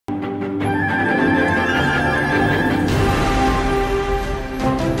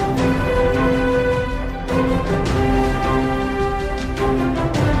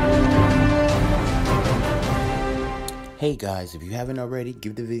Hey guys, if you haven't already,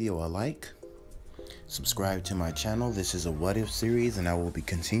 give the video a like, subscribe to my channel. This is a what if series and I will be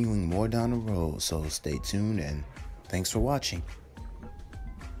continuing more down the road, so stay tuned and thanks for watching.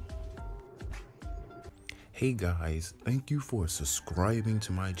 Hey guys, thank you for subscribing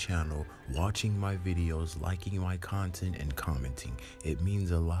to my channel, watching my videos, liking my content, and commenting. It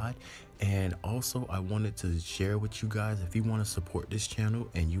means a lot. And also I wanted to share with you guys, if you want to support this channel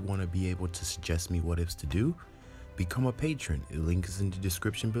and you want to be able to suggest me what ifs to do, become a patron. The link is in the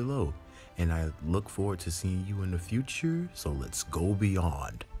description below. And I look forward to seeing you in the future. So let's go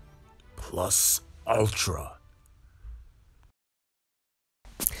beyond. Plus Ultra.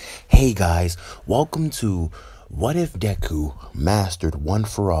 Hey guys, welcome to What If Deku Mastered One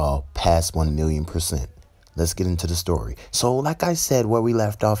for All past 1,000,000%. Let's get into the story. So like I said, where we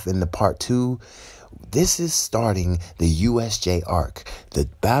left off in the part 2, this is starting the USJ arc, the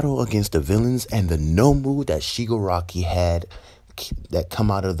battle against the villains and the no move that Shigaraki had that come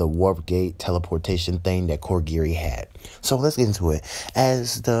out of the warp gate teleportation thing that Korgiri had. So let's get into it.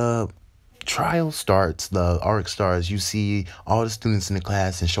 As the trial starts, the arc starts, you see all the students in the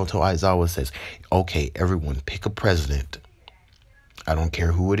class and Shoto Aizawa says, okay, everyone pick a president. I don't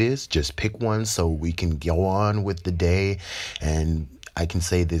care who it is, just pick one so we can go on with the day. And I can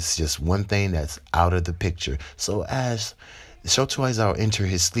say this just one thing that's out of the picture. So as Shoto Aizawa enters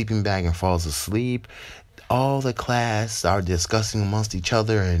his sleeping bag and falls asleep, all the class are discussing amongst each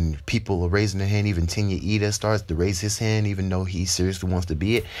other and people are raising their hand. Even Tenya Ida starts to raise his hand even though he seriously wants to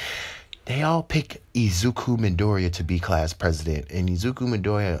be it. They all pick Izuku Midoriya to be class president. And Izuku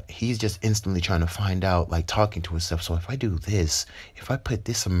Midoriya, he's just instantly trying to find out, like talking to himself. So if I do this, if I put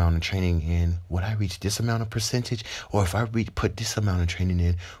this amount of training in, would I reach this amount of percentage? Or if I put this amount of training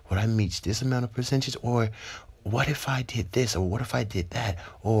in, would I reach this amount of percentage? Or what if I did this? Or what if I did that?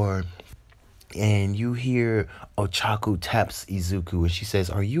 And you hear Ochaku taps Izuku and she says,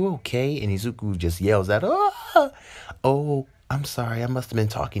 are you okay? And Izuku just yells out, oh, I'm sorry, I must have been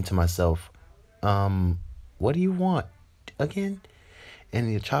talking to myself. What do you want again?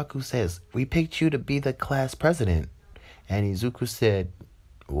 And Ochaku says, we picked you to be the class president. And Izuku said,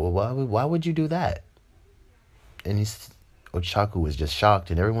 well, why would you do that? And Ochaku was just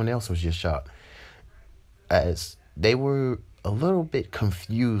shocked and everyone else was just shocked. As they were a little bit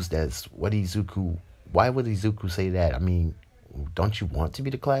confused as why would Izuku say that? I mean, don't you want to be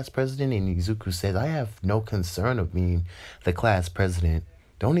the class president? And Izuku says, I have no concern of being the class president.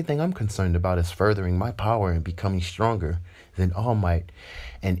 The only thing I'm concerned about is furthering my power and becoming stronger than All Might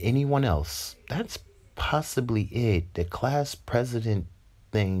and anyone else. That's possibly it. The class president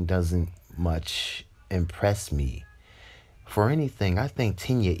thing doesn't much impress me. For anything, I think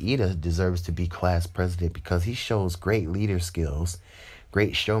Tenya Ida deserves to be class president because he shows great leader skills,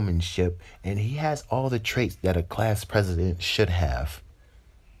 great showmanship, and he has all the traits that a class president should have.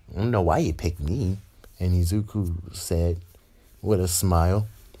 I don't know why you picked me. And Izuku said with a smile.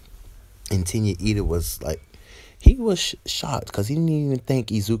 And Tenya Ida was like, he was shocked because he didn't even think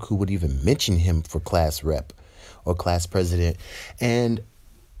Izuku would even mention him for class rep or class president. And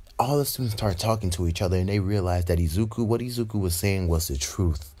all the students started talking to each other and they realized that what Izuku was saying was the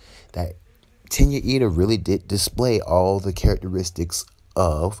truth. That Tenya Ida really did display all the characteristics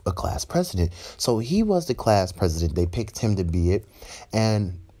of a class president. So he was the class president. They picked him to be it.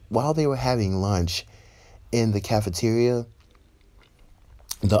 And while they were having lunch in the cafeteria,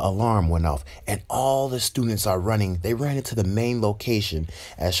 the alarm went off and all the students are running. They ran into the main location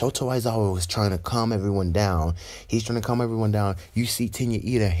as Shoto Aizawa was trying to calm everyone down. He's trying to calm everyone down. You see Tenya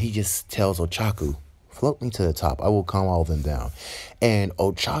Ida, he just tells Ochaku, float me to the top. I will calm all of them down. And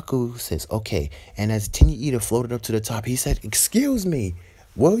Ochaku says, okay. And as Tenya Ida floated up to the top, he said, excuse me,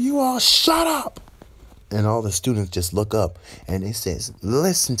 will you all shut up? And all the students just look up and it says,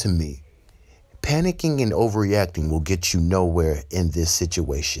 listen to me. Panicking and overreacting will get you nowhere in this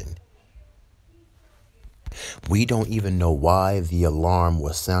situation. We don't even know why the alarm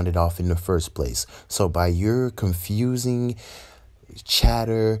was sounded off in the first place. So by your confusing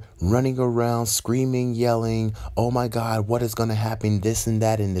chatter, running around, screaming, yelling, oh my God, what is going to happen, this and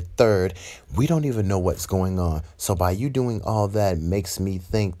that and the third, we don't even know what's going on. So by you doing all that makes me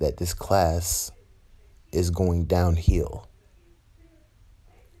think that this class is going downhill.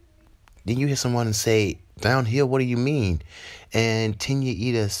 Then you hear someone say, downhill, what do you mean? And Tenya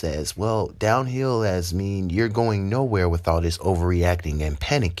Ida says, well, downhill mean you're going nowhere with all this overreacting and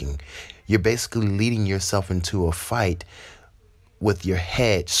panicking. You're basically leading yourself into a fight with your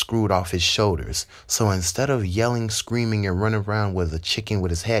head screwed off his shoulders. So instead of yelling, screaming, and running around with a chicken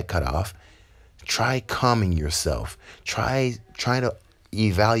with his head cut off, try calming yourself. Try to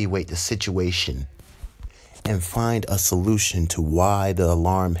evaluate the situation and find a solution to why the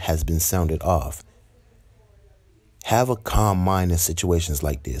alarm has been sounded off. Have a calm mind in situations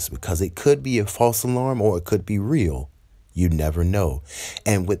like this, because it could be a false alarm or it could be real. You never know.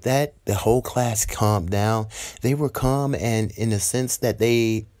 And with that, the whole class calmed down. They were calm, and in the sense that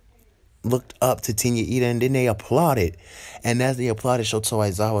they looked up to Tenya Ida, and then they applauded. And as they applauded, Shoto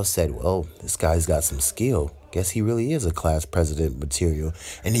Aizawa said, well, this guy's got some skill. Guess he really is a class president material.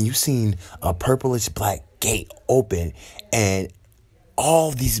 And then you seen a purplish black gate open, and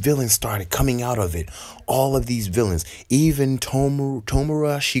all these villains started coming out of it. All of these villains. Even Tomura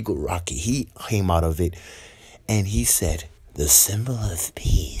Shigaraki, he came out of it. And he said, the symbol of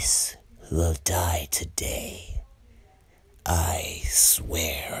peace will die today. I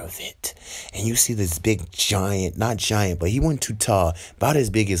swear of it. And you see this big giant, not giant, but he wasn't too tall, about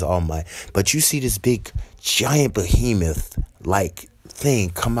as big as All Might. But you see this big giant behemoth like thing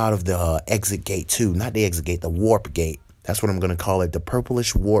come out of the exit gate too. Not the exit gate, the warp gate. That's what I'm going to call it, the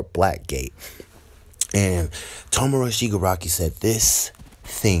purplish warp black gate. And Tomura Shigaraki said, this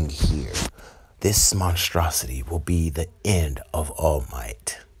thing here, this monstrosity will be the end of All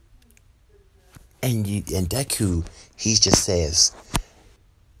Might. And Deku, he just says,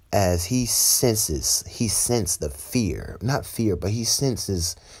 as he sensed the fear, not fear, but he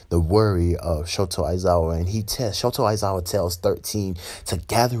senses the worry of Shoto Aizawa, and Shoto Aizawa tells 13 to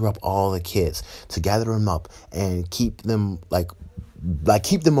gather up all the kids, to gather them up and keep them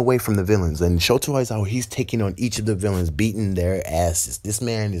keep them away from the villains. And Shoto Aizawa, he's taking on each of the villains, beating their asses. This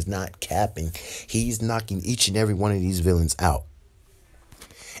man is not capping. He's knocking each and every one of these villains out.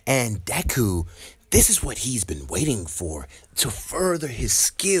 And Deku, this is what he's been waiting for, to further his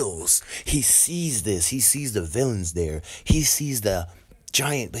skills. He sees this. He sees the villains there. He sees the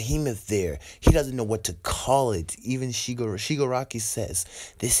giant behemoth there. He doesn't know what to call it. Even Shigaraki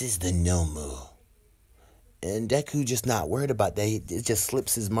says, this is the Nomu. And Deku just not worried about that. It just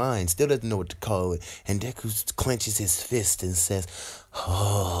slips his mind. Still doesn't know what to call it. And Deku clenches his fist and says,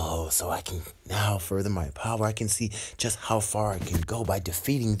 oh, so I can now further my power. I can see just how far I can go by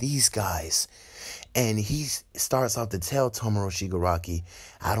defeating these guys. And he starts out to tell Tomura Shigaraki,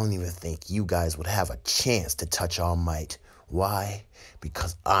 I don't even think you guys would have a chance to touch All Might. Why?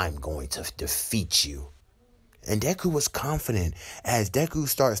 Because I'm going to defeat you. And Deku was confident as Deku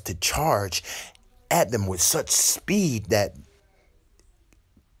starts to charge at them with such speed that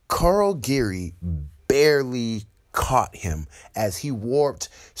Kurogiri barely caught him as he warped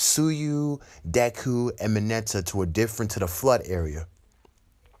Tsuyu, Deku, and Mineta to the flood area.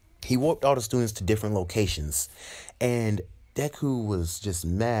 He warped all the students to different locations, and Deku was just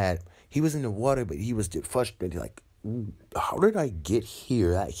mad. He was in the water, but he was just frustrated, like, how did I get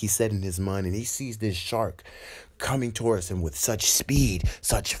here? He said in his mind, and he sees this shark coming towards him with such speed,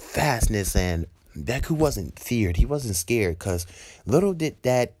 such fastness, and Deku wasn't feared. He wasn't scared, because little did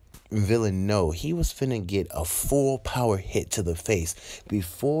that villain know he was finna get a full power hit to the face.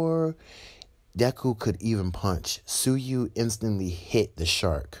 Before Deku could even punch, Tsuyu instantly hit the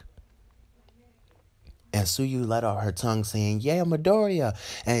shark. And Tsuyu let out her tongue saying, yeah, Midoriya.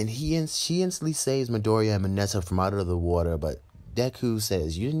 And she instantly saves Midoriya and Mineta from out of the water. But Deku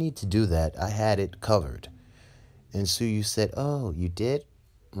says, you didn't need to do that. I had it covered. And Tsuyu said, oh, you did?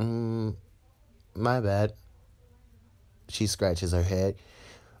 My bad. She scratches her head.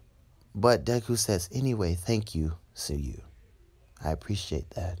 But Deku says, anyway, thank you, Tsuyu. I appreciate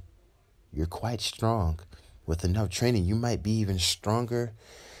that. You're quite strong. With enough training, you might be even stronger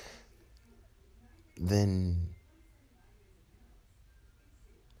than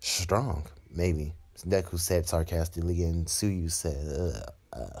strong, maybe. Deku said sarcastically, and Tsuyu said,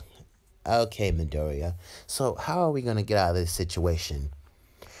 okay, Midoriya. So how are we going to get out of this situation?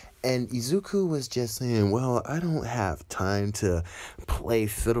 And Izuku was just saying, well, I don't have time to play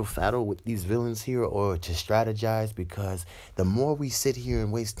fiddle-faddle with these villains here or to strategize, because the more we sit here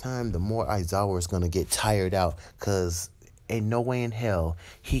and waste time, the more Aizawa is going to get tired out, because ain't no way in hell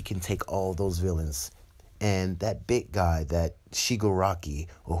he can take all those villains. And that big guy that Shigaraki,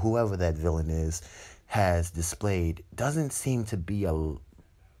 or whoever that villain is, has displayed doesn't seem to be a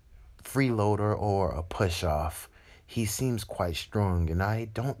freeloader or a push-off. He seems quite strong, and I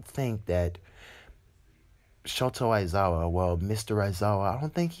don't think that Shoto Aizawa, well, Mr. Aizawa, I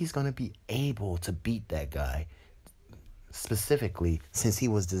don't think he's going to be able to beat that guy, specifically since he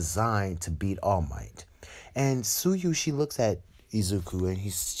was designed to beat All Might. And Tsuyu, she looks at Izuku, and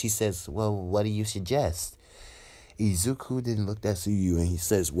she says, well, what do you suggest? Izuku then looked at Tsuyu, and he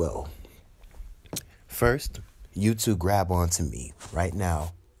says, well, first, you two grab onto me right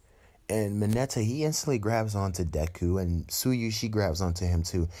now, And Mineta, he instantly grabs onto Deku, and Tsuyu, she grabs onto him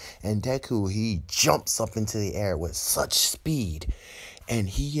too. And Deku, he jumps up into the air with such speed, and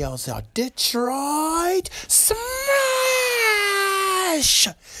he yells out, "Detroit Smash!"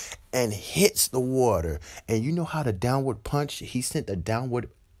 and hits the water. And you know how the downward punch, he sent a downward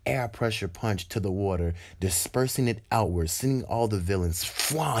air pressure punch to the water, dispersing it outward, sending all the villains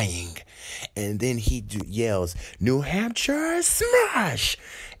flying. And then he yells, "New Hampshire Smash!"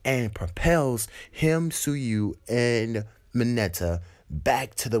 and propels him, Tsuyu, and Mineta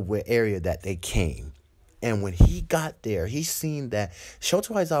back to the area that they came. And when he got there, he seen that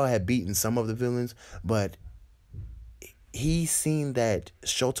Shoto Aizawa had beaten some of the villains, but he seen that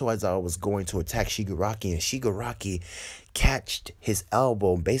Shoto Aizawa was going to attack Shigaraki, and Shigaraki catched his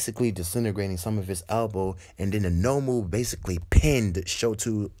elbow, basically disintegrating some of his elbow, and then the Nomu basically pinned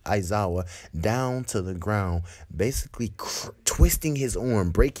Shoto Aizawa down to the ground, basically twisting his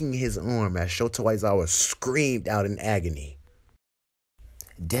arm, breaking his arm as Shoto Aizawa screamed out in agony.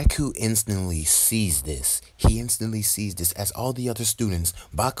 Deku instantly sees this. He instantly sees this as all the other students,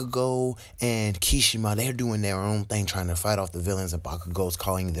 Bakugo and Kishima, they're doing their own thing, trying to fight off the villains, and Bakugo's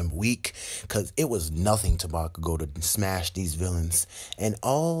calling them weak, because it was nothing to Bakugo to smash these villains. And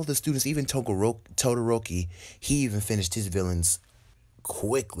all the students, even Todoroki, he even finished his villains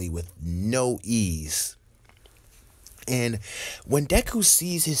quickly with no ease. And when Deku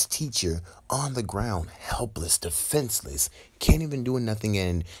sees his teacher on the ground, helpless, defenseless, can't even do nothing,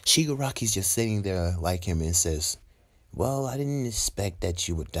 and Shigaraki's just sitting there like him and says, "Well, I didn't expect that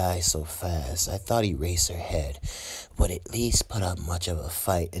you would die so fast. I thought Eraserhead would at least put up much of a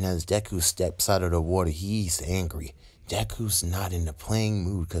fight." And as Deku steps out of the water, he's angry. Deku's not in the playing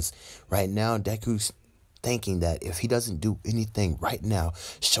mood, because right now Deku's thinking that if he doesn't do anything right now,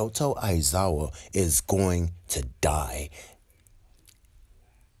 Shoto Aizawa is going to die.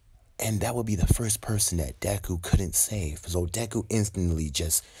 And that would be the first person that Deku couldn't save. So Deku instantly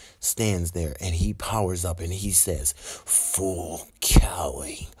just stands there, and he powers up and he says, "Full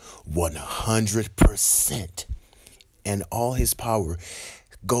cowling, 100%. And all his power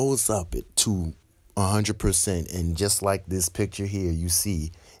goes up to 100%. And just like this picture here, you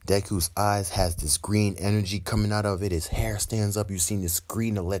see Deku's eyes has this green energy coming out of it. His hair stands up. You see this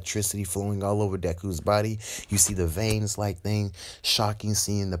green electricity flowing all over Deku's body. You see the veins like thing. Shocking,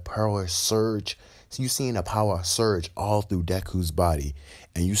 seeing the power surge. So you seeing a power surge all through Deku's body.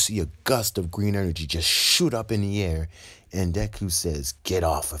 And you see a gust of green energy just shoot up in the air. And Deku says, "Get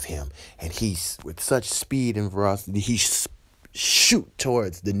off of him." And he's, with such speed and ferocity, he shoot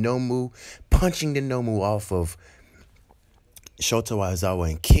towards the Nomu, punching the Nomu off of Shoto Aizawa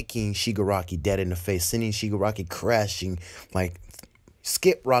and kicking Shigaraki dead in the face, sending Shigaraki crashing, like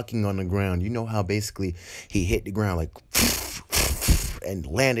skip rocking on the ground. You know how basically he hit the ground like and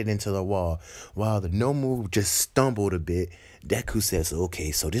landed into the wall. While the Nomu just stumbled a bit, Deku says,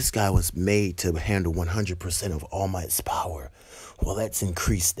 "Okay, so this guy was made to handle 100% of All Might's power. Well, let's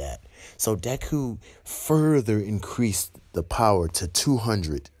increase that." So Deku further increased the power to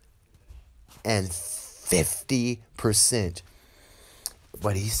 250%.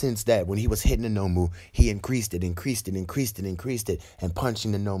 But he sensed that when he was hitting the Nomu, he increased it, and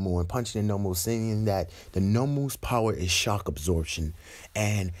punching the Nomu, saying that the Nomu's power is shock absorption.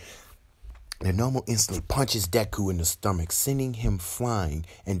 And the Nomu instantly punches Deku in the stomach, sending him flying,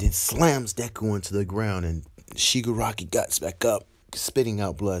 and then slams Deku into the ground. And Shigaraki gets back up, spitting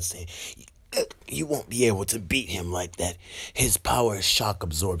out blood, saying, "You won't be able to beat him like that. His power is shock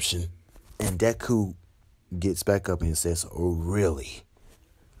absorption." And Deku gets back up and says, "Oh, really?"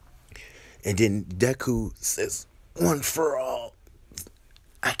 And then Deku says, "One for all.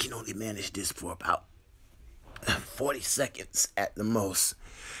 I can only manage this for about 40 seconds at the most."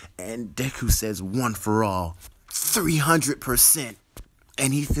 And Deku says, "One for all, 300%.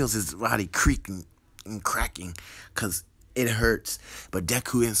 And he feels his body creaking and cracking because it hurts. But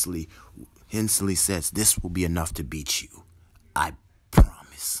Deku instantly says, "This will be enough to beat you. I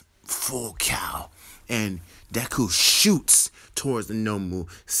promise. Full cow." And Deku shoots towards the Nomu,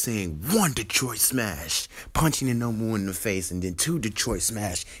 saying, "One Detroit Smash," punching the Nomu in the face, and then 2 Detroit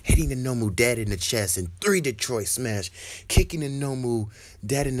Smash, hitting the Nomu dead in the chest, and 3 Detroit Smash, kicking the Nomu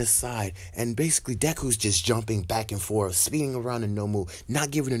dead in the side. And basically Deku's just jumping back and forth, speeding around the Nomu,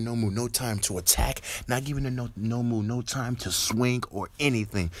 not giving the Nomu no time to attack, not giving the Nomu no time to swing or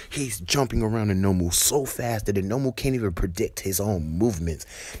anything. He's jumping around the Nomu so fast that the Nomu can't even predict his own movements.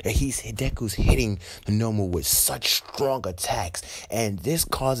 That Deku's hitting the Nomu with such strong attacks, and this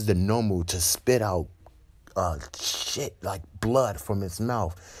causes the Nomu to spit out like blood from its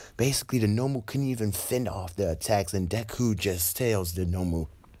mouth. Basically, the Nomu couldn't even fend off the attacks, and Deku just tells the Nomu,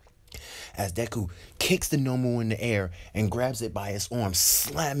 as Deku kicks the Nomu in the air and grabs it by its arm,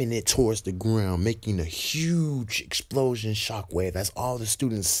 slamming it towards the ground, making a huge explosion shockwave. As all the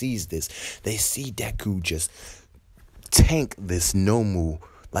students sees this, they see Deku just tank this Nomu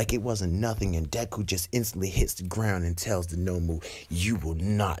like it wasn't nothing, and Deku just instantly hits the ground and tells the Nomu, "You will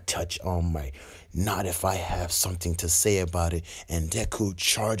not touch All Might, not if I have something to say about it." And Deku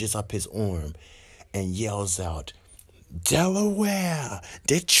charges up his arm and yells out, "Delaware,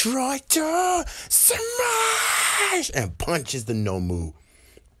 Detroiter, smash!" and punches the Nomu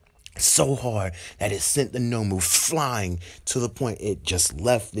so hard that it sent the Nomu flying to the point it just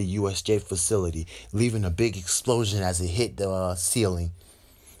left the USJ facility, leaving a big explosion as it hit the ceiling.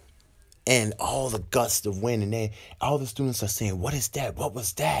 And all the gusts of wind, and all the students are saying, "What is that? What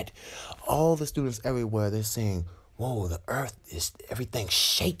was that?" All the students everywhere, they're saying, "Whoa, the earth is, everything's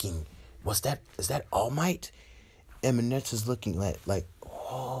shaking. Is that All Might?" And Mineta's looking like,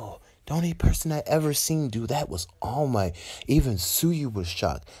 "Whoa, the only person I ever seen do that was All Might." Even Suyu was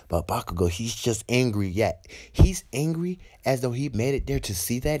shocked. But Bakugo, he's just angry yet. He's angry as though he made it there to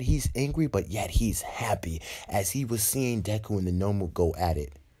see that. He's angry, but yet he's happy as he was seeing Deku and the Nomu go at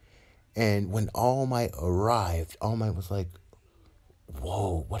it. And when All Might arrived, All Might was like,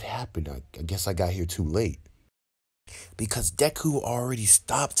 "Whoa, what happened? I guess I got here too late." Because Deku already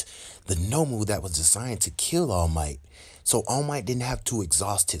stopped the Nomu that was designed to kill All Might. So All Might didn't have to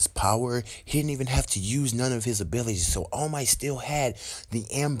exhaust his power. He didn't even have to use none of his abilities. So All Might still had the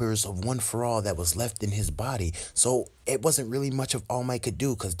embers of One For All that was left in his body. So it wasn't really much of All Might could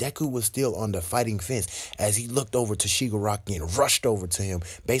do, because Deku was still on the fighting fence as he looked over to Shigaraki and rushed over to him,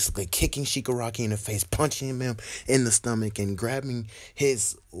 basically kicking Shigaraki in the face, punching him in the stomach, and grabbing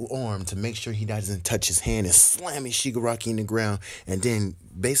his arm to make sure he doesn't touch his hand, and slamming Shigaraki in the ground, and then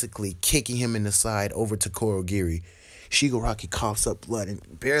basically kicking him in the side over to Kurogiri. Shigaraki coughs up blood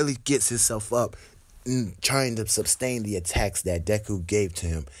and barely gets himself up, trying to sustain the attacks that Deku gave to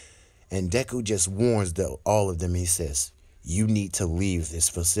him. And Deku just warns all of them. He says, "You need to leave this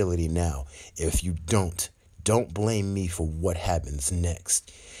facility now. If you don't blame me for what happens next."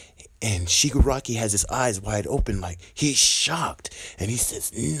 And Shigaraki has his eyes wide open like he's shocked. And he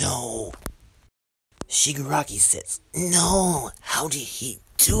says, "No." Shigaraki says, "No, how did he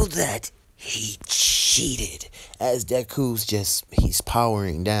do that? He cheated." As Deku's he's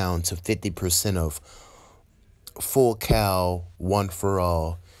powering down to 50% of full cal One For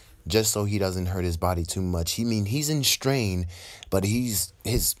All, just so he doesn't hurt his body too much. He's in strain, but his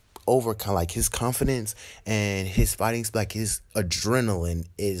confidence and his fighting, like his adrenaline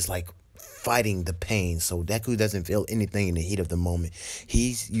is like fighting the pain. So Deku doesn't feel anything in the heat of the moment.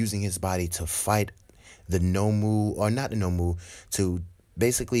 He's using his body to fight the Nomu, or not the Nomu, to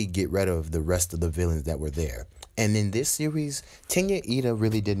basically get rid of the rest of the villains that were there. And in this series, Tenya Ida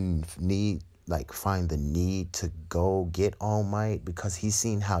really didn't find the need to go get All Might, because he's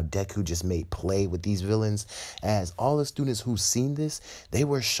seen how Deku just made play with these villains. As all the students who've seen this, they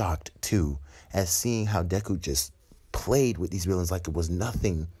were shocked too, as seeing how Deku just played with these villains like it was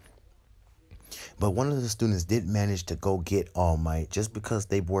nothing. But one of the students did manage to go get All Might, just because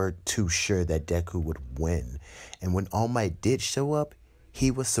they were too sure that Deku would win. And when All Might did show up,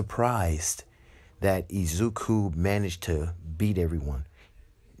 he was surprised that Izuku managed to beat everyone.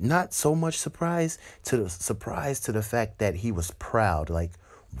 Not so much surprise to the fact that he was proud. Like,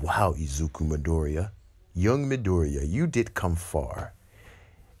 "Wow, Izuku Midoriya, young Midoriya, you did come far."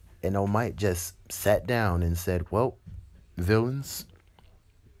 And All Might just sat down and said, "Well, villains,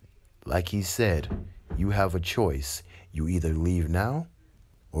 like he said, you have a choice. You either leave now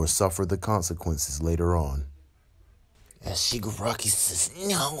or suffer the consequences later on." As Shigaraki says,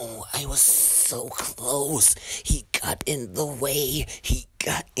 "No, I was so close. He got in the way. He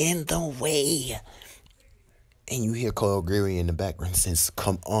got in the way." And you hear Kurogiri in the background says,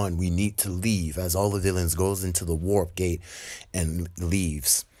 "Come on, we need to leave," as all the villains goes into the warp gate and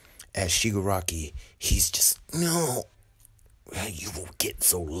leaves. As Shigaraki, he's just, "No, you won't get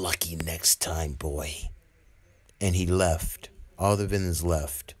so lucky next time, boy." And he left. All the villains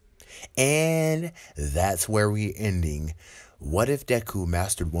left. And that's where we're ending What If Deku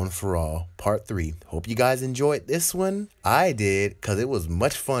Mastered One For All, Part 3. Hope you guys enjoyed this one. I did, because it was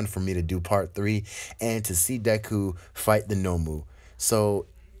much fun for me to do Part 3 and to see Deku fight the Nomu. So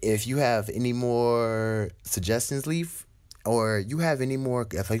if you have any more suggestions, leave, or if you have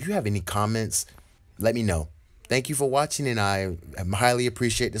any comments, let me know. Thank you for watching, and I highly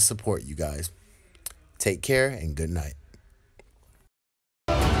appreciate the support, you guys. Take care and good night.